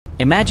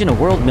Imagine a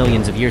world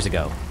millions of years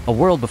ago, a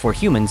world before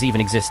humans even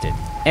existed.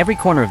 Every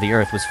corner of the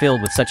earth was filled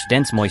with such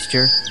dense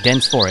moisture,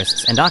 dense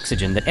forests, and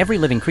oxygen that every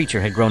living creature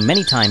had grown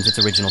many times its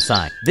original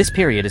size. This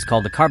period is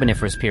called the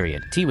Carboniferous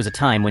period. T was a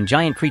time when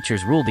giant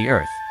creatures ruled the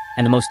earth,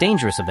 and the most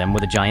dangerous of them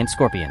were the giant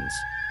scorpions.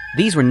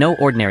 These were no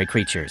ordinary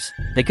creatures.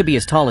 They could be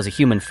as tall as a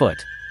human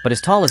foot, but as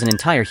tall as an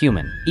entire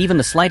human. Even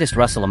the slightest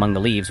rustle among the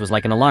leaves was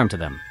like an alarm to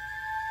them.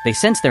 They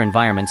sensed their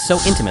environment so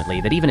intimately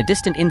that even a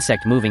distant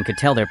insect moving could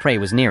tell their prey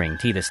was nearing.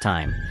 This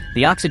time,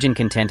 the oxygen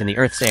content in the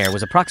Earth's air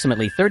was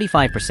approximately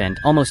 35%,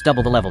 almost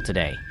double the level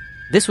today.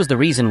 This was the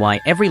reason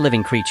why every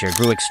living creature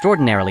grew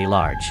extraordinarily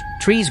large.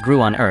 Trees grew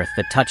on Earth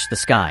that touched the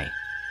sky.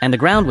 And the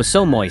ground was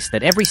so moist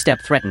that every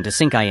step threatened to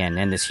sink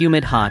in this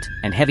humid, hot,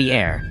 and heavy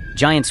air.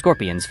 Giant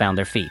scorpions found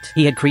their feet.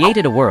 He had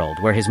created a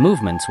world where his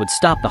movements would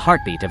stop the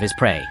heartbeat of his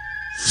prey.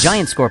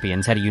 Giant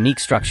scorpions had a unique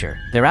structure.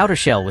 Their outer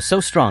shell was so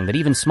strong that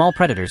even small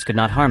predators could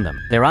not harm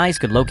them. Their eyes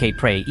could locate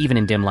prey even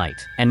in dim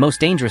light. And most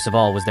dangerous of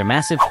all was their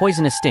massive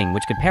poisonous sting,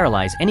 which could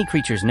paralyze any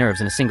creature's nerves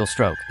in a single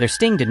stroke. Their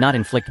sting did not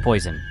inflict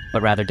poison,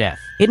 but rather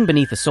death. Hidden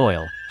beneath the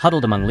soil,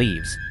 huddled among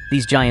leaves,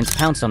 these giants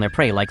pounced on their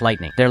prey like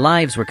lightning. Their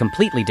lives were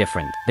completely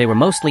different. They were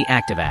mostly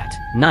active at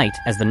night,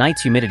 as the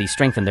night's humidity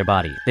strengthened their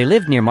body. They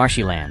lived near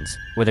marshy lands,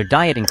 where their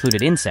diet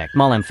included insects,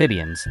 small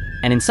amphibians,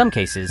 and in some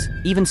cases,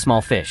 even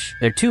small fish.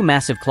 Their two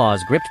massive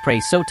claws gripped prey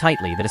so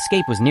tightly that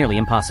escape was nearly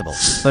impossible.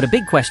 But a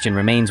big question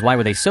remains: why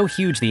were they so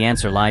huge? The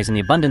answer lies in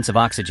the abundance of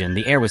oxygen.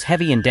 The air was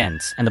heavy and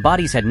dense, and the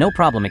bodies had no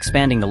problem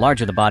expanding. The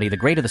larger the body, the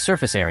greater the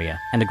surface area,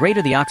 and the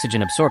greater the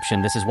oxygen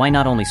absorption. This is why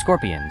not only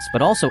scorpions,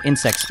 but also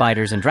insects,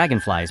 spiders, and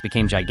dragonflies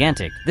became gigantic.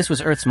 This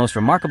was Earth's most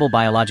remarkable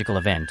biological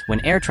event,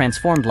 when air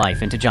transformed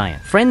life into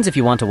giant. Friends, if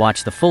you want to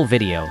watch the full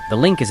video, the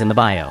link is in the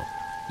bio.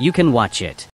 You can watch it.